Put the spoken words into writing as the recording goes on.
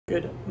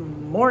Good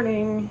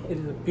morning. It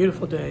is a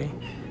beautiful day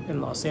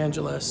in Los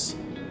Angeles.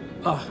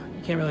 Oh,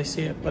 you can't really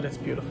see it, but it's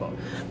beautiful.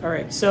 All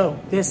right, so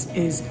this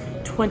is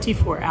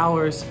 24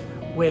 hours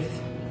with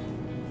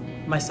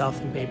myself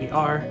and baby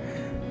R.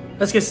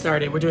 Let's get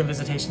started. We're doing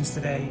visitations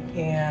today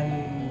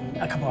and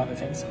a couple other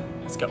things.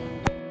 Let's go.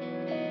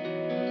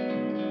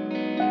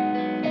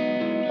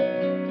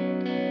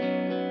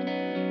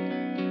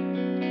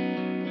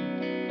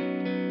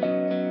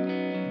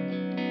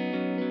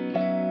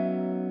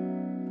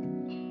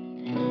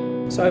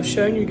 So I've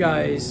shown you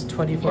guys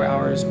 24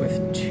 hours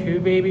with two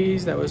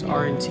babies. That was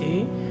R and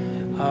T.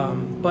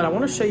 But I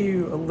want to show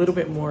you a little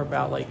bit more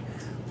about like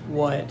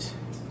what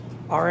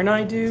R and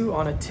I do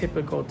on a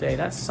typical day.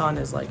 That sun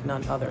is like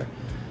none other.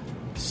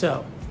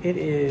 So it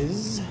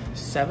is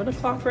 7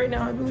 o'clock right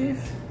now, I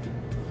believe.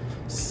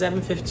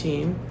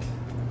 7:15.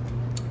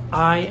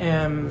 I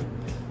am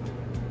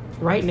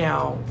right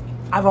now.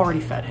 I've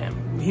already fed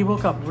him. He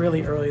woke up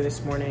really early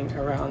this morning,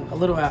 around a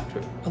little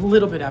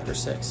bit after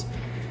 6.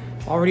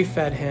 Already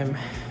fed him.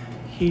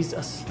 He's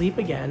asleep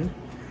again.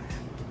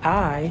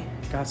 I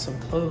got some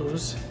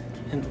clothes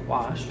in the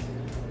wash.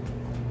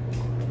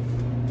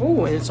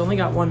 Oh, and it's only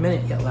got 1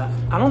 minute yet left.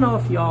 I don't know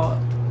if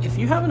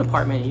you have an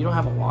apartment and you don't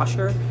have a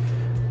washer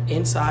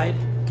inside,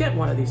 get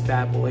one of these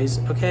bad boys,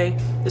 okay?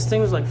 This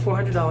thing was like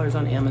 $400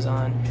 on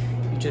Amazon.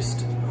 You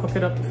just hook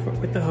it up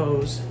with the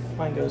hose.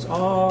 Mine goes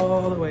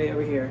all the way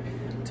over here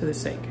to the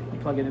sink. You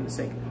plug it in the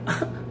sink.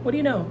 What do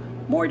you know?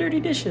 More dirty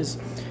dishes.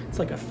 It's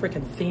like a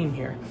freaking theme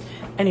here.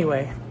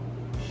 Anyway,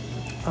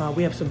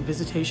 we have some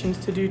visitations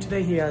to do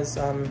today. He has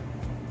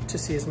to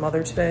see his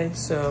mother today,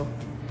 so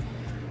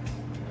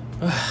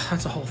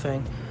that's a whole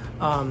thing.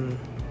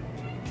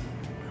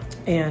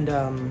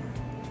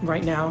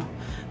 Right now,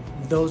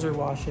 those are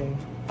washing.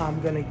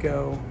 I'm gonna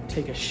go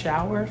take a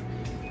shower.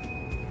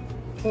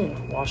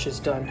 Wash is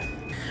done.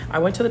 I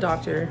went to the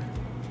doctor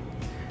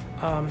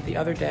the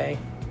other day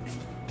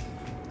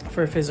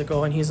for a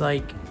physical, and he's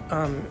like,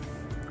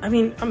 I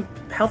mean, I'm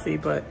healthy,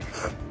 but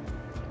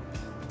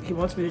he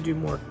wants me to do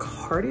more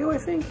cardio, I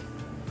think.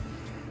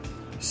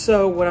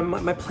 So what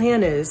my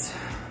plan is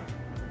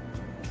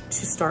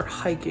to start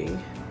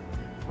hiking.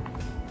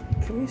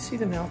 Can we see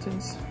the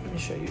mountains? Let me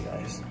show you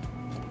guys.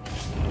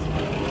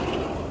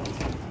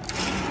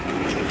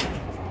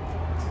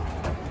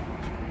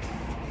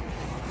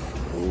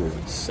 Ooh,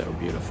 it's so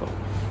beautiful.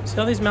 See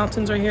all these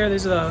mountains right here?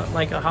 These are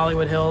like a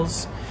Hollywood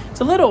Hills.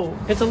 It's a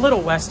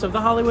little west of the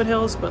Hollywood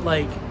Hills, but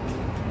like,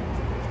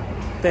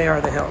 they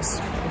are the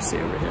hills. You see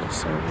over here.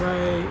 So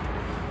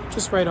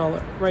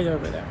right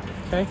over there.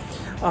 Okay.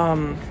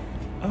 Oh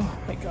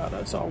my God,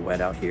 it's all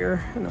wet out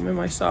here, and I'm in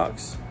my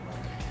socks.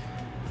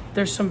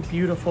 There's some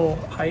beautiful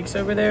hikes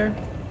over there.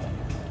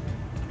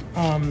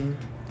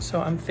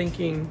 So I'm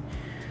thinking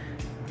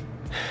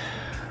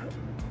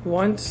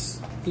once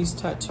these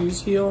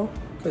tattoos heal,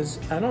 because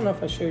I don't know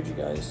if I showed you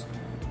guys,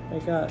 I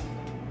got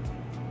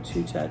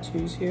 2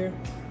 tattoos here.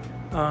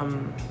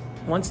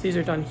 Once these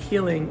are done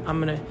healing, I'm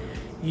gonna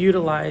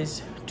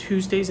utilize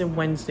Tuesdays and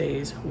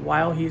Wednesdays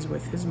while he's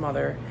with his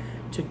mother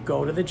to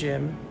go to the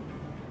gym.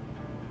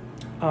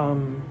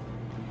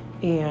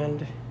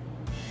 And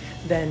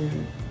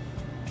then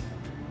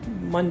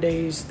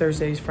Mondays,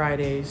 Thursdays,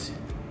 Fridays,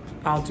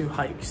 I'll do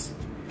hikes,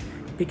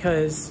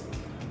 because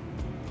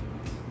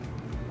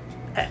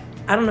I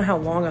don't know how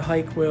long a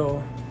hike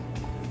will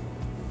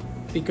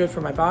be good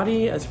for my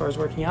body as far as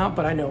working out,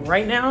 but I know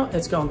right now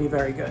it's going to be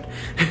very good.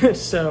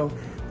 So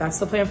that's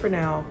the plan for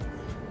now.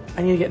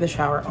 I need to get in the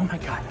shower. Oh my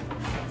God,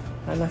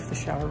 I left the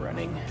shower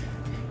running.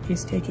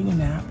 He's taking a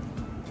nap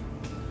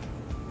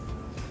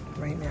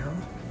right now.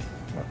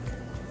 Look.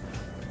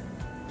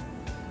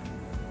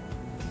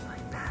 He's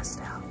like passed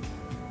out.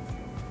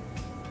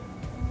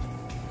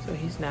 So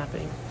he's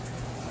napping.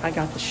 I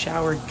got the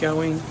shower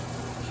going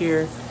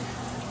here.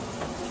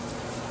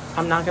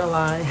 I'm not gonna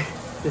lie,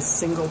 this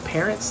single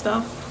parent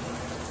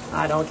stuff,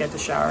 I don't get to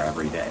shower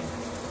every day.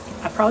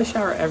 I probably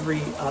shower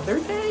every other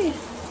day.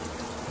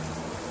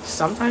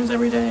 Sometimes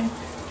every day.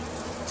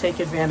 Take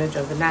advantage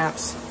of the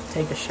naps,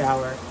 take a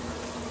shower.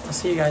 I'll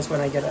see you guys when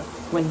I get up.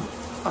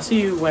 I'll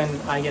see you when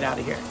I get out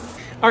of here.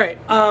 All right,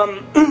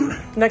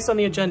 next on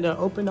the agenda,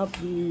 open up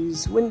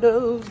these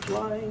windows,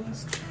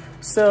 blinds.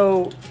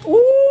 So,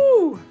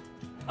 ooh!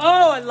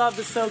 Oh, I love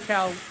the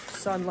SoCal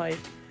sunlight.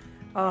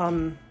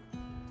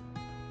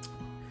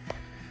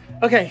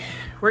 Okay,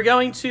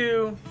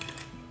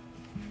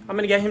 I'm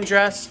gonna get him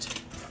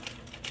dressed,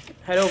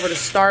 head over to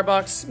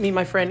Starbucks, meet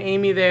my friend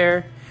Amy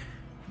there.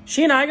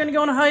 She and I are gonna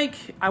go on a hike.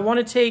 I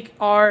wanna take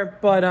R,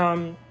 but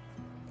I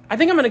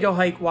think I'm gonna go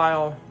hike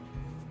while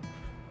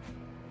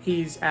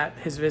he's at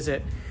his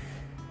visit.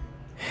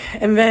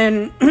 And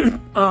then,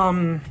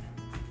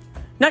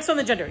 next on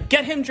the agenda,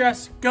 get him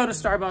dressed, go to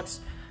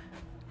Starbucks.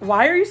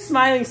 Why are you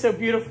smiling so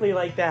beautifully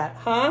like that,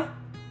 huh?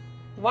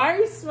 Why are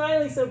you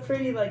smiling so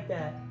pretty like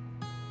that?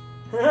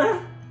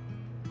 Huh?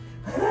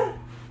 Huh?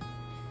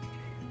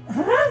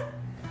 Huh?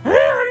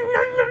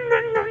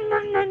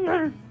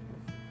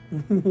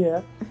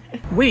 Yeah.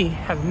 We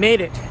have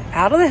made it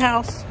out of the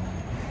house.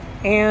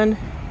 and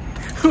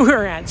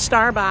we're at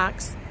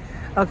Starbucks.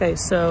 Okay,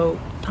 so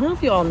I don't know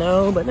if you all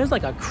know, but there's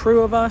like a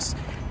crew of us.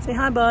 Say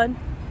hi, bud.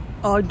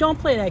 Oh, don't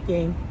play that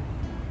game.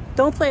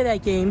 Don't play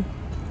that game.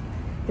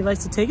 He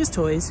likes to take his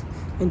toys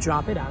and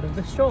drop it out of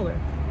the stroller.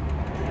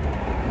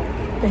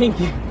 Thank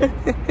you.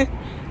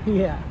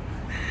 Yeah.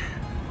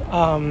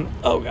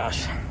 Oh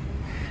gosh.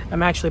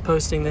 I'm actually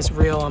posting this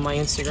reel on my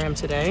Instagram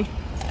today.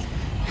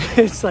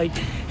 It's like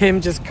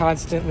him just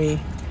constantly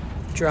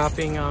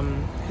dropping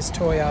his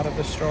toy out of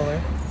the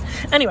stroller.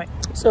 Anyway,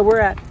 so we're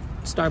at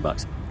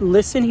Starbucks.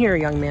 Listen here,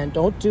 young man,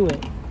 don't do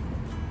it.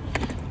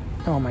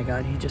 Oh my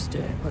God, he just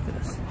did it. Look at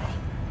this.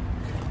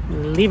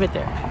 Leave it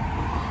there.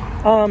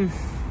 I'm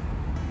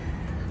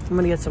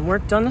gonna get some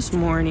work done this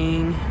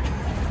morning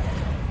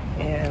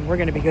and we're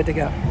gonna be good to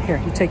go. Here,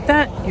 you take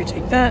that, you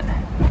take that.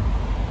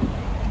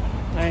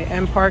 I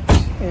am parked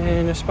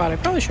in a spot I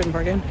probably shouldn't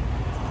park in,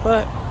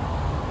 but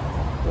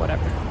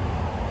whatever.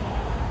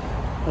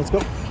 Let's go.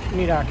 We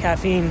need our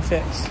caffeine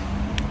fix.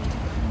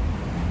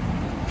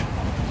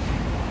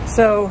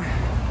 So,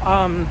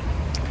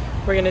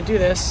 we're gonna do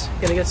this.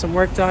 Gonna get some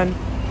work done.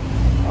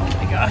 Oh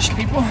my gosh,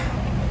 people.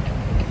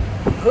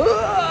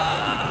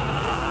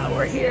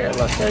 We're here.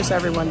 Look, there's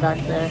everyone back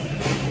there.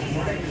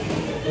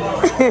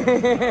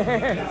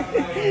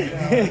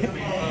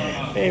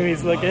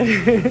 Amy's looking.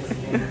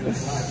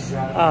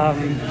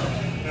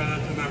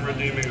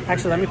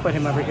 Actually, let me put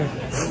him over here.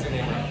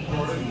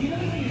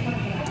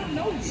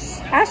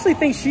 Ashley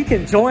thinks she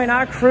can join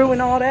our crew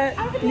and all that.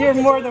 You're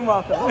more than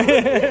welcome.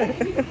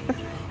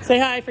 Say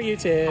hi for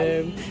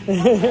YouTube.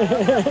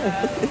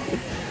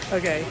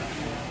 Okay.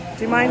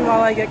 Do you mind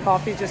while I get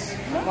coffee just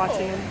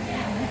watching him?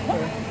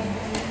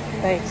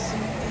 Thanks.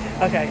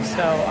 Okay,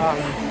 so,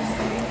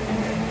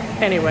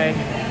 anyway.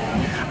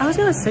 I was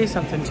gonna say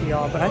something to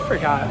y'all, but I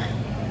forgot.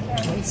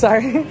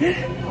 Sorry.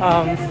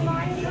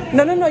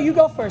 No, you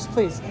go first,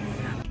 please.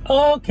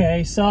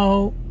 Okay,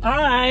 so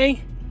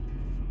I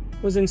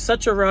was in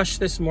such a rush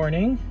this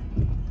morning,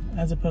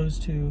 as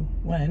opposed to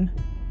when.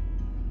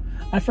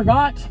 I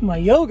forgot my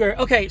yogurt.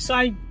 Okay, so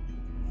I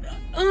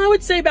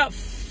would say about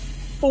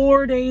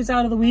 4 days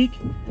out of the week.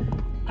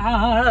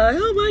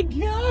 Oh my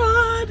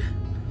God.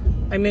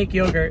 I make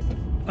yogurt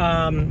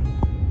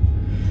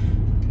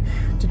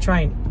to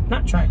try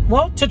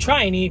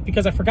and eat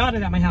because I forgot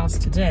it at my house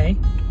today.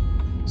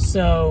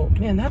 So,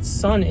 man, that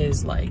sun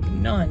is like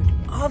none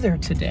other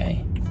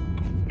today.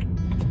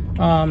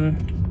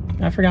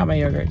 I forgot my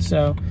yogurt.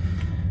 So,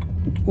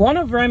 one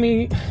of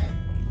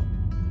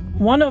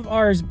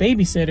ours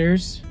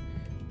babysitters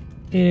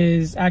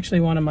is actually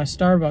one of my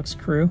Starbucks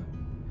crew.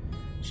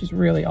 She's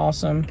really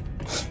awesome.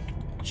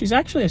 She's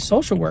actually a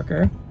social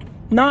worker,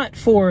 not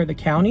for the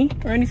county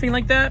or anything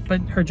like that,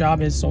 but her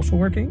job is social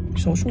work.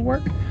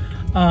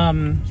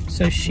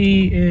 So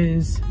she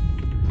is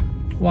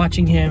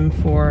watching him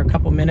for a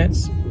couple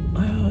minutes.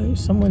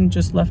 Someone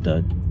just left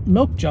a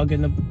milk jug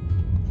in the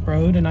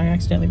road and I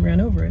accidentally ran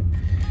over it.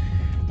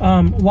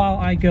 While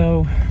I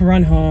go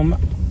run home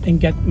and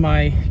get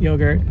my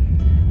yogurt,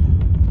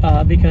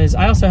 because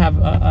I also have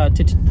I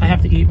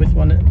have to eat with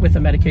a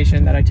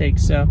medication that I take.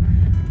 So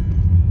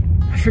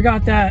I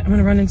forgot that. I'm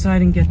gonna run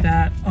inside and get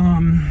that.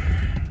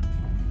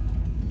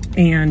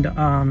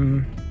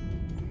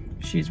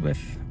 She's with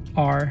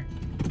R.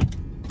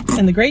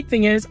 And the great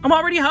thing is, I'm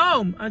already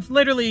home. It's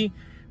literally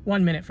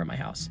 1 minute from my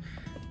house.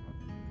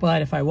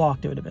 But if I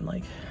walked, it would have been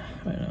like,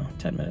 I don't know,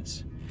 10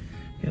 minutes.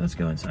 Okay, let's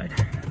go inside.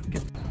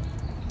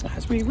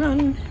 As we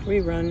run,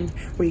 we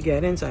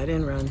get inside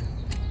and run.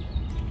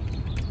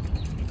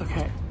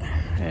 Okay,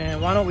 and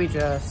why don't we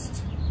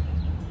just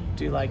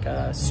do like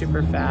a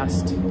super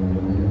fast,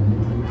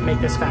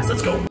 make this fast,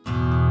 let's go.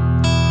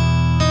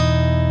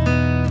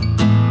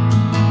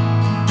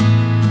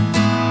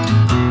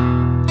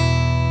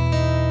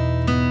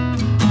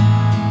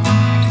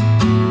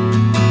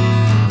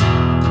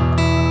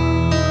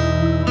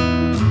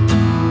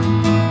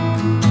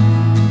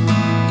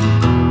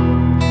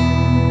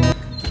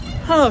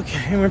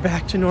 Okay, and we're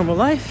back to normal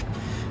life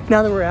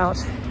now that we're out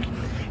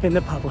in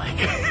the public.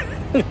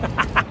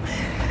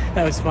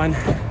 That was fun.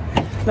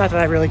 Not that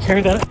I really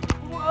cared that.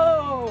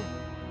 Whoa!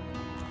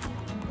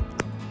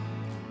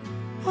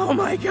 Oh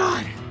my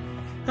God!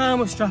 I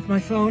almost dropped my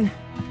phone,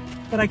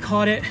 but I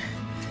caught it,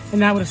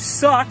 and that would have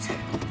sucked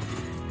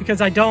because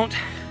I don't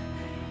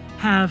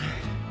have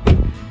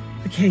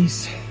the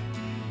case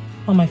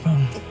on my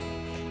phone.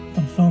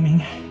 I'm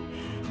foaming.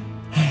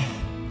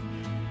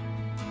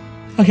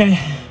 Okay.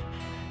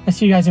 I'll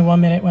see you guys in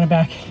 1 minute when I'm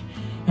back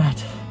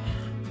at...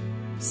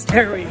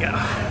 There we go.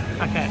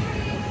 Okay,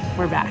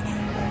 we're back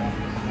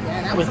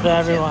with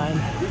everyone.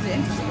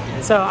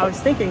 So I was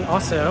thinking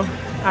also,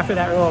 after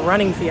that little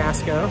running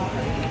fiasco,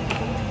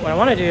 what I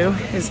want to do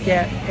is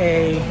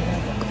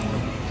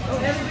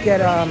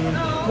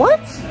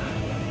what?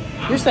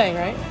 You're staying,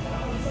 right?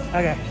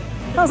 Okay.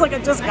 I was like, I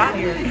just got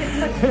here.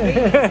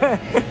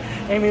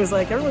 Amy was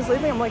like, everyone's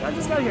leaving? I'm like, I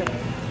just got here.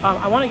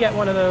 I want to get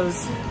one of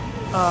those...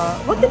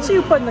 look at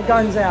you putting the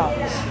guns out.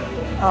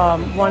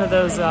 One of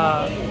those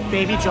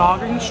baby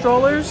jogging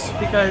strollers,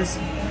 because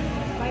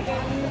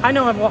I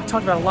know I've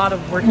talked about a lot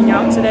of working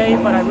out today,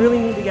 but I really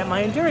need to get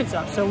my endurance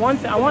up. So one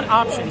thing, I want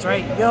options,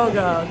 right?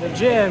 Yoga, the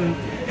gym,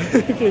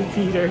 good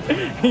Peter,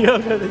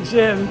 yoga, the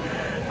gym,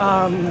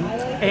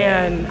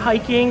 and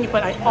hiking,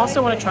 but I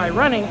also want to try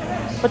running.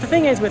 But the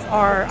thing is with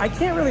R, I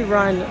can't really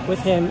run with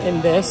him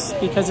in this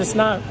because it's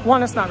not,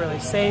 one, it's not really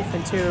safe,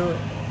 and two,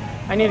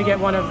 I need to get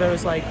one of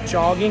those like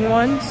jogging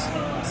ones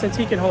since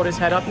he can hold his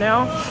head up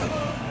now,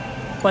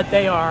 but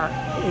they are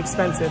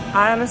expensive.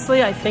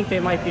 Honestly, I think they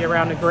might be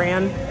around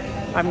 $1,000.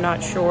 I'm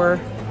not sure.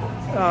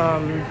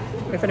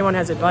 If anyone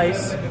has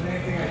advice,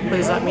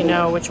 please let me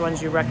know which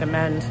ones you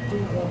recommend.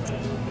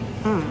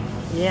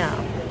 Yeah.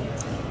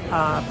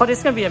 But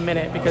it's gonna be a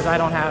minute because I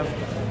don't have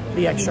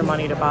the extra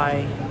money to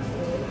buy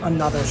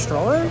another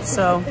stroller,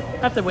 so I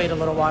have to wait a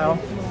little while.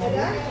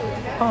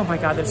 Oh my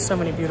God, there's so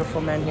many beautiful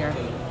men here.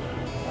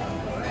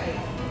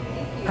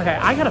 Okay,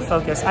 I gotta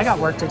focus. I got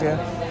work to do.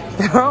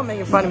 They're all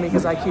making fun of me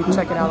because I keep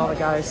checking out all the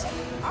guys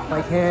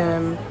like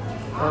him,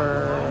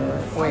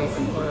 or wait,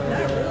 or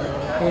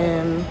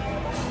him,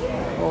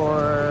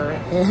 or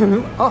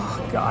him.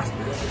 Oh God.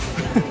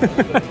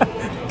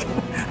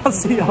 I'll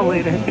see y'all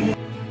later.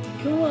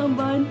 Come on,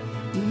 bud.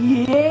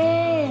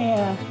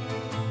 Yeah.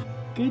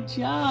 Good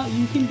job.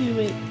 You can do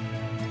it.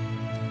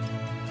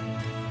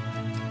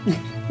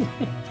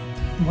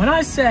 When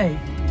I say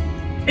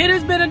it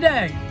has been a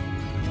day,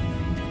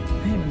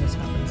 I hate when this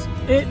happens.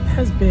 It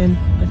has been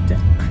a day.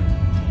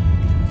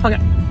 Okay.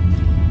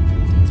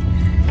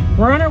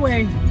 We're on our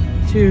way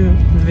to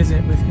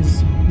visit with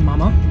his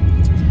mama.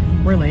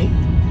 We're late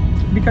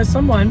because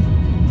someone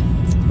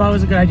thought it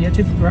was a good idea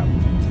to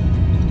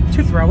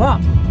throw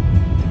up.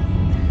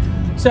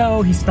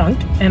 So he stunk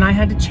and I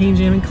had to change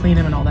him and clean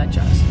him and all that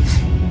jazz.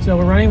 So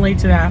we're running late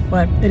to that,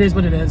 but it is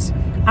what it is.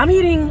 I'm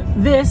eating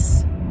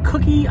this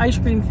cookie ice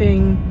cream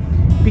thing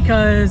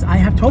because I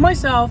have told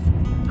myself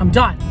I'm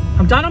done.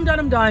 I'm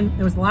done.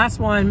 It was the last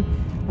one.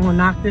 I'm gonna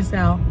knock this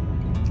out.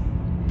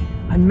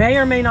 I may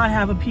or may not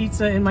have a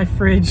pizza in my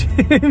fridge,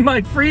 in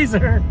my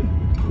freezer.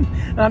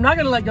 And I'm not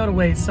gonna let go to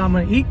waste, so I'm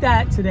gonna eat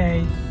that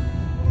today,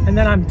 and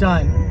then I'm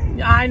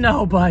done. I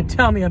know, bud,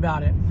 tell me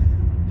about it.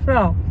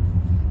 So,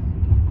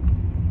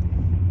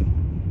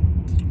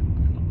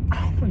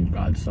 oh my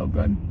God, so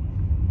good.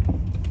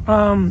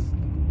 I'm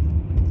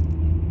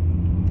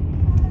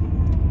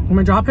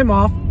gonna drop him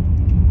off.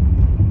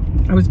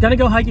 I was gonna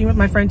go hiking with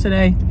my friend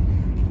today.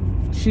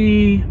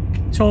 She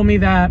told me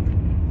that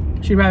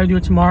she'd rather do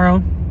it tomorrow,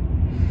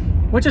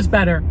 which is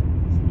better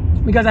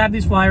because I have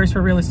these flyers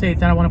for real estate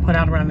that I want to put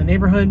out around the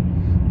neighborhood.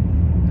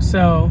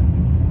 So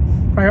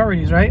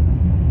priorities, right?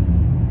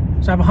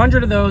 So I have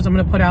 100 of those I'm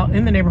going to put out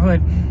in the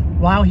neighborhood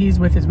while he's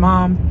with his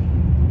mom.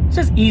 It's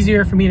just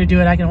easier for me to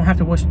do it. I don't have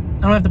to push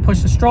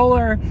the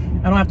stroller.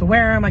 I don't have to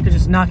wear him. I could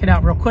just knock it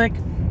out real quick.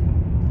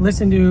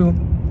 Listen to,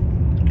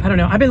 I don't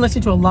know. I've been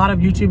listening to a lot of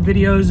YouTube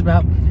videos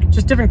about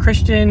just different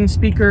Christian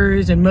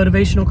speakers and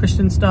motivational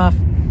Christian stuff.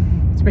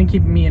 It's been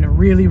keeping me in a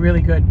really,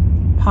 really good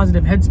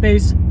positive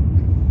headspace.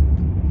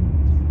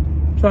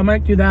 So I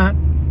might do that,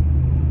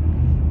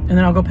 and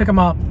then I'll go pick him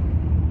up.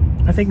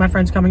 I think my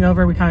friend's coming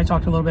over. We kind of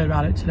talked a little bit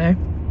about it today.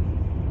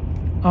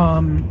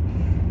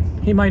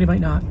 He might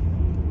not.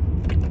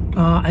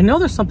 I know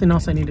there's something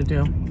else I need to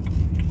do.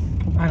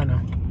 I don't know.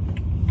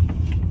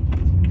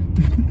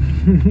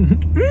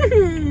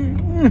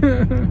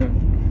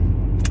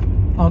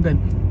 All good.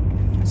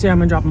 So yeah, I'm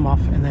gonna drop him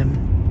off, and then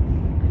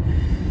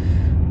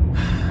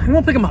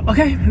we'll pick him up,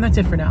 okay? And that's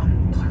it for now.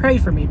 Pray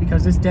for me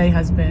because this day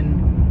has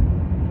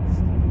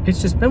been,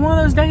 it's just been one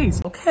of those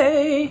days.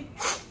 Okay,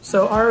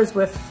 so R is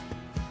with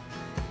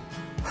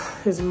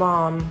his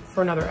mom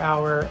for another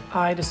hour.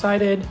 I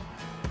decided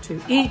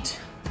to eat,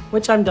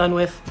 which I'm done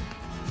with,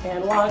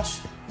 and watch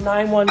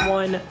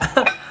 911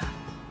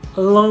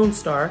 Lone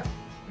Star,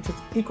 which is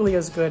equally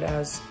as good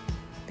as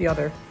the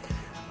other.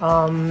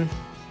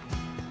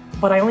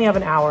 But I only have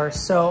an hour,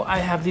 so I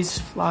have these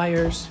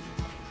flyers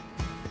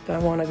that I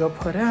want to go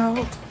put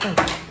out. Oh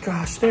my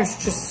gosh, there's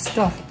just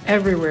stuff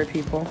everywhere,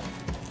 people.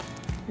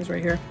 He's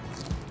right here.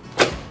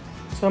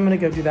 So I'm gonna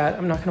go do that.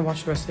 I'm not gonna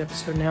watch the rest of the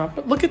episode now,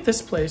 but look at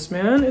this place,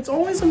 man. It's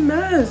always a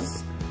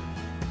mess.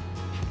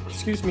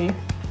 Excuse me.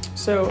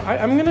 So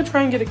I'm gonna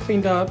try and get it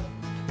cleaned up.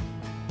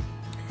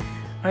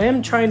 I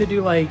am trying to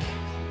do like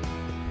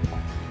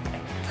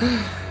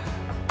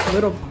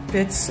little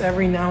bits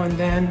every now and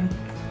then.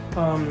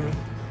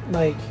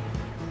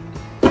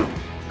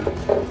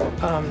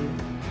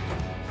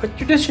 Put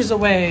your dishes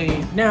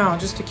away now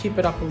just to keep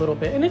it up a little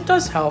bit. And it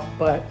does help,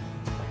 but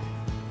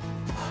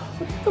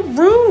look at the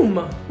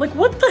room. Like,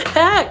 what the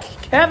heck,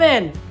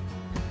 Kevin?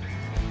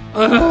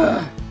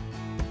 Ugh.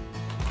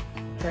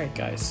 All right,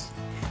 guys.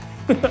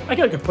 I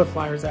gotta go put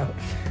flyers out.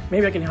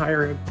 Maybe I can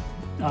hire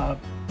a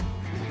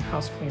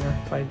house cleaner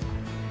if I'm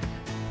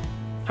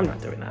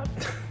not doing that.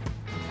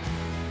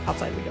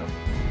 Outside we go.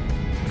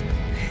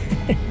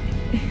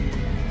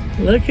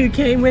 Look who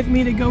came with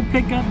me to go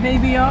pick up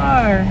baby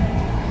R.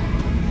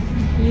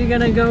 You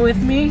gonna go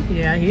with me?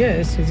 Yeah, he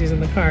is, because he's in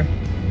the car.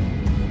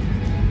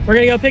 We're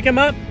gonna go pick him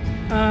up.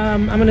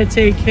 I'm gonna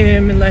take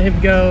him and let him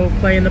go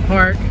play in the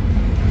park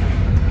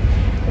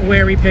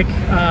where we pick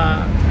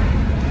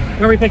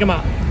him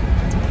up.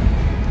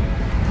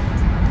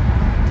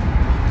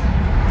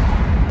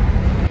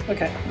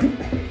 Okay,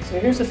 so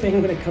here's the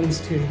thing when it comes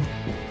to,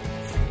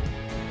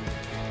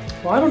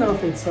 well, I don't know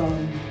if it's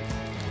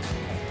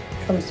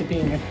comes to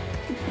being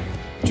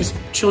just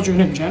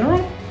children in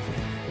general,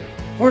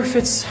 or if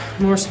it's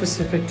more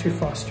specific to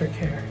foster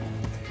care.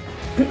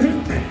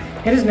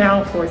 It is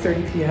now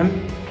 4:30 p.m.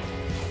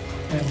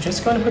 and I'm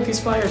just going to put these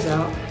flyers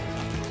out.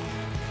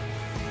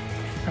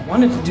 I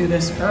wanted to do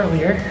this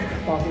earlier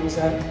while he was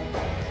at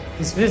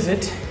his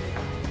visit,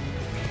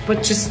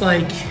 but just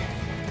like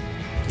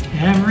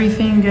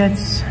everything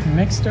gets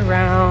mixed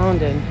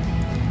around and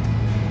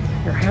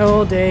your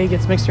whole day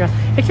gets mixed around.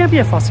 It can't be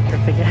a foster care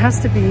thing. It has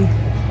to be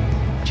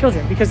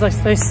children, because like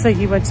they say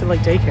he went to like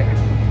daycare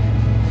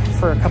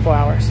for a couple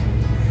hours.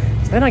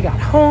 So then I got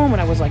home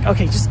and I was like,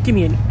 okay, just give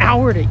me an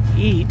hour to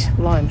eat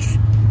lunch.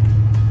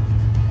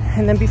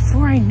 And then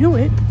before I knew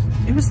it,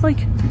 it was like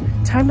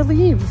time to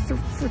leave.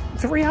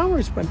 3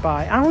 hours went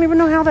by. I don't even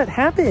know how that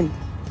happened.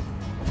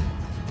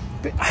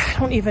 But I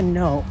don't even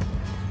know.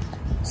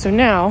 So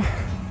now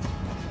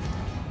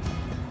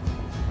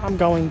I'm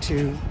going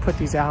to put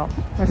these out.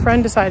 My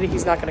friend decided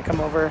he's not going to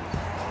come over.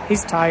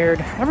 He's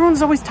tired.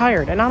 Everyone's always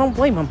tired, and I don't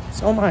blame him.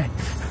 So am I.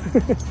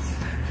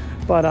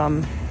 But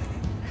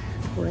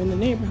we're in the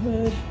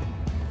neighborhood,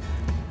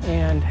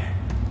 and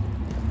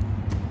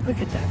look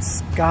at that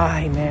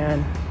sky,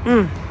 man.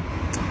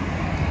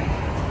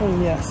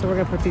 Oh yeah, so we're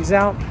gonna put these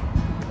out,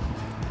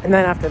 and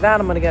then after that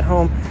I'm gonna get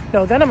home.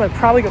 No, then I'm gonna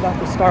probably go back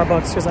to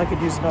Starbucks because I could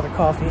use another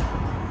coffee.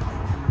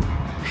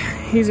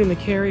 He's in the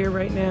carrier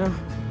right now.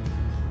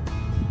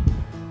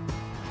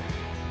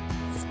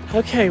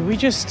 Okay, we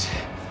just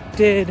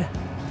did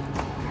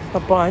a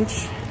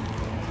bunch.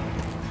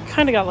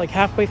 Kind of got like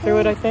halfway through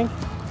it, I think.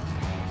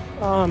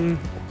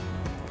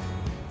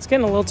 It's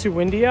getting a little too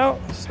windy out,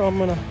 so I'm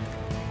gonna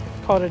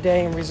call it a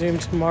day and resume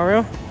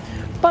tomorrow.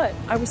 But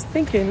I was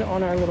thinking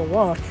on our little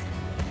walk,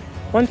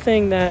 one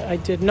thing that I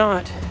did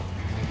not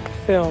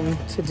film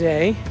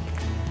today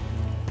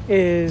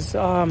is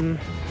R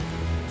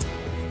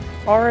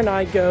and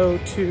I go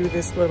to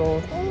this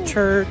little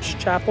church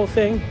chapel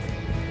thing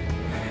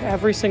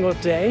every single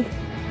day,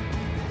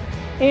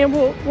 and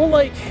we'll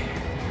like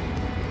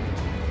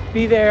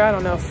be there, I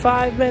don't know,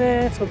 5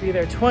 minutes, we'll be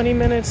there 20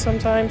 minutes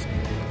sometimes,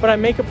 but I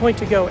make a point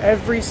to go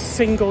every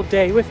single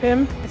day with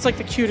him. It's like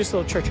the cutest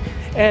little church,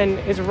 and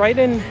it's right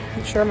in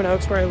Sherman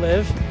Oaks where I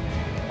live,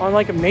 on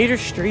like a major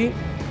street.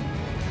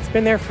 It's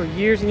been there for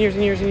years and years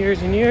and years and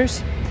years and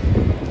years.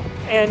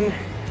 And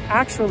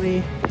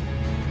actually,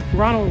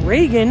 Ronald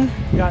Reagan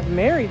got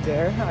married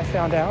there, I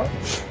found out.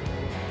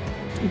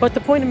 But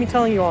the point of me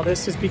telling you all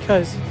this is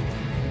because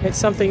it's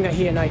something that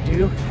he and I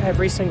do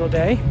every single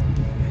day.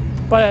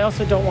 But I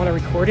also don't want to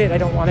record it. I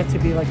don't want it to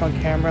be like on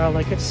camera.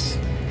 Like it's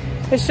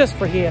just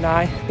for he and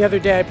I. The other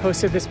day I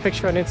posted this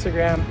picture on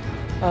Instagram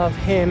of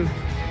him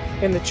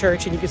in the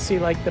church, and you can see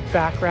like the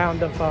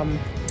background of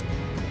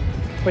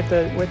with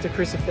the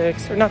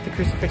crucifix, or not the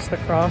crucifix, the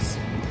cross.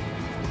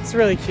 It's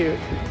really cute.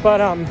 But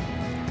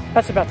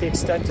that's about the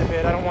extent of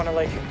it. I don't want to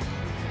like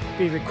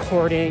be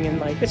recording,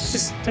 and like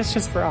that's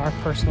just for our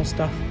personal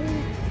stuff.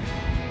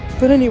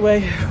 But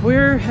anyway,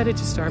 we're headed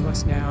to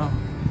Starbucks now.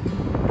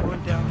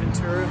 Going down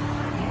Ventura.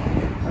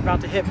 We're about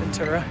to hit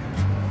Ventura.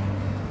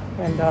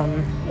 And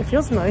it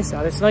feels nice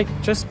out. It's like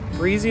just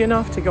breezy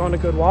enough to go on a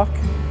good walk.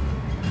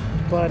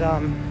 But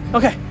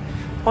okay,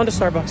 on to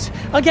Starbucks.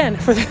 Again,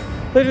 for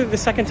literally the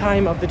second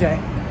time of the day,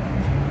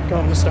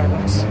 going to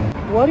Starbucks.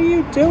 What are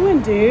you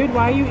doing, dude?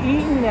 Why are you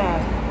eating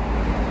that?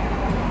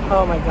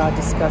 Oh my God,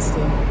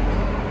 disgusting.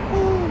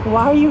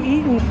 Why are you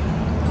eating?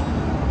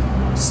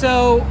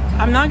 So,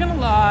 I'm not gonna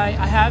lie,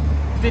 I have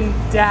been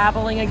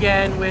dabbling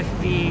again with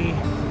the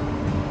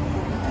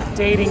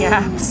dating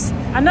apps.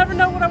 I never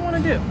know what I want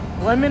to do.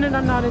 One minute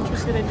I'm not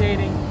interested in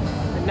dating,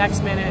 the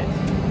next minute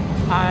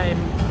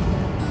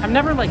I'm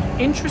never like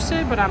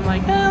interested, but I'm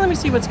like, let me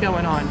see what's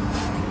going on.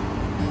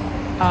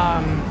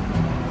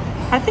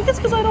 I think it's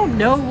because I don't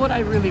know what I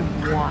really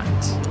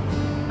want.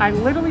 I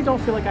literally don't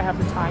feel like I have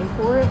the time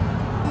for it.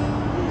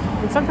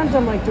 And sometimes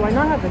I'm like, do I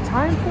not have the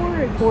time for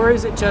it? Or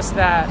is it just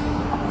that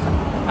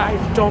I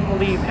don't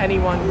believe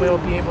anyone will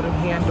be able to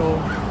handle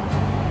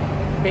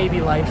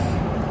baby life?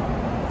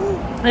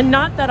 And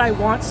not that I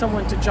want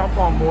someone to jump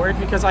on board,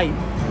 because I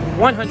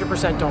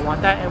 100% don't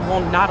want that and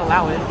will not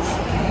allow it.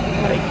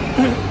 Like,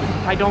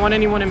 I don't want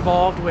anyone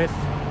involved with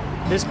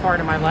this part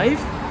of my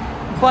life.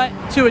 But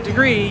to a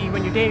degree,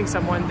 when you're dating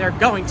someone, they're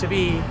going to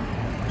be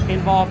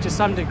involved to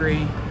some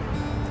degree.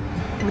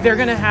 They're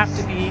going to have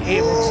to be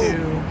able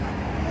to...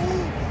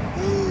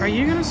 Are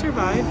you going to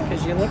survive?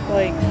 Because you look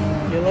like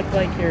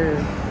you're...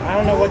 I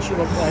don't know what you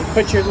look like,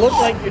 but you look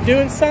like you're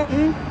doing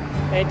something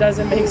and it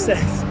doesn't make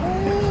sense.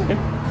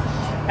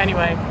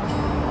 Anyway,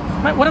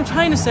 what I'm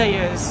trying to say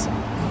is,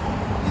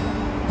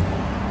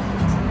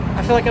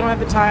 I feel like I don't have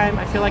the time.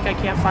 I feel like I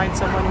can't find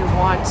someone who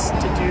wants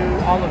to do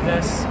all of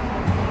this.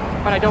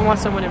 but I don't want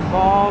someone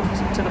involved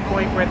to the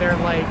point where they're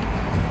like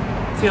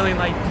feeling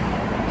like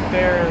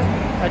they're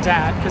a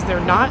dad, because they're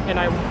not, and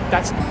I'm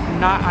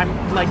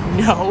like,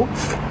 no.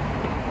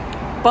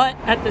 But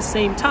at the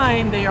same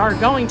time, they are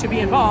going to be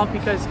involved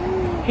because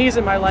he's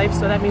in my life,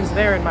 so that means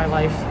they're in my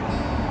life.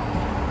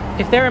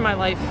 If they're in my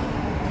life,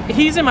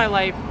 he's in my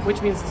life,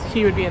 which means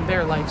he would be in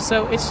their life.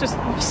 So it's just,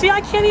 see,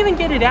 I can't even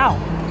get it out.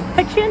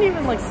 I can't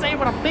even like say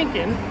what I'm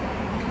thinking.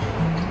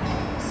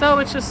 So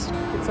it's just,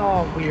 it's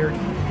all weird.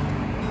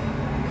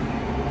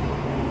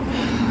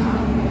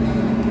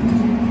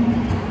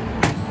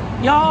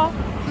 Y'all,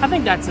 I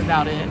think that's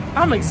about it.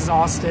 I'm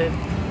exhausted.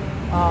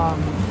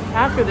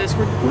 After this,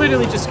 we're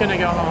literally just gonna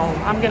go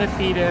home. I'm gonna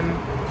feed him.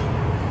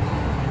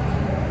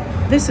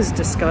 This is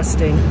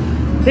disgusting.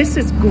 This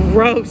is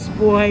gross,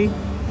 boy.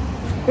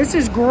 This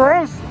is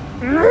gross.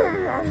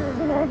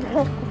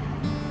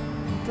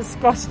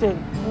 Disgusting.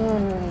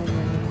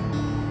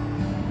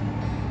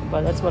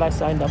 But that's what I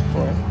signed up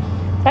for.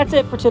 That's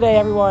it for today,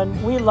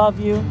 everyone. We love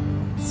you.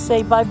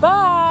 Say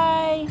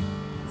bye-bye.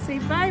 Say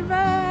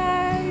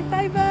bye-bye.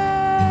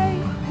 Bye-bye.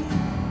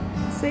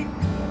 Say,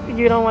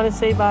 you don't want to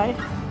say bye?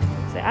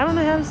 Say, I don't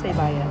know how to say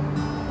bye yet.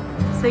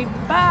 Say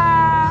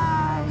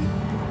bye.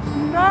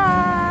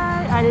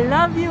 Bye. I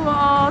love you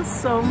all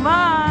so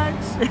much.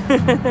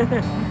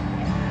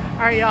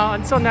 All right, y'all,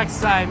 until next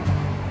time.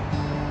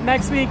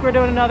 Next week, we're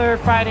doing another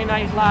Friday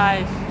Night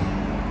Live.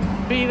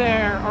 Be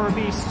there or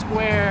be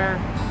square.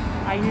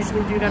 I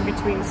usually do them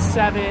between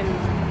 7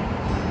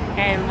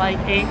 and like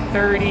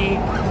 8:30.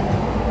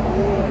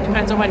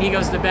 Depends on when he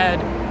goes to bed.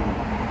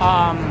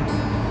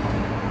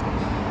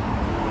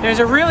 There's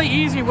a really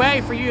easy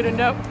way for you to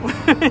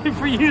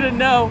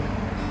know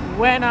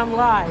when I'm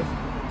live.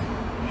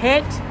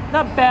 Hit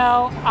the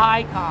bell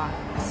icon.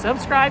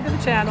 Subscribe to the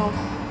channel,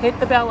 hit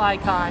the bell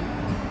icon,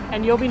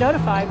 and you'll be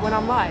notified when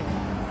I'm live.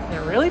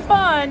 They're really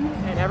fun,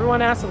 and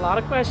everyone asks a lot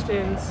of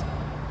questions.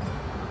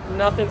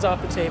 Nothing's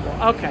off the table.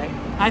 Okay,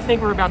 I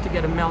think we're about to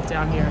get a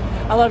meltdown here.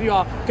 I love you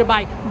all.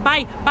 Goodbye.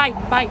 Bye, bye,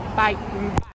 bye, bye.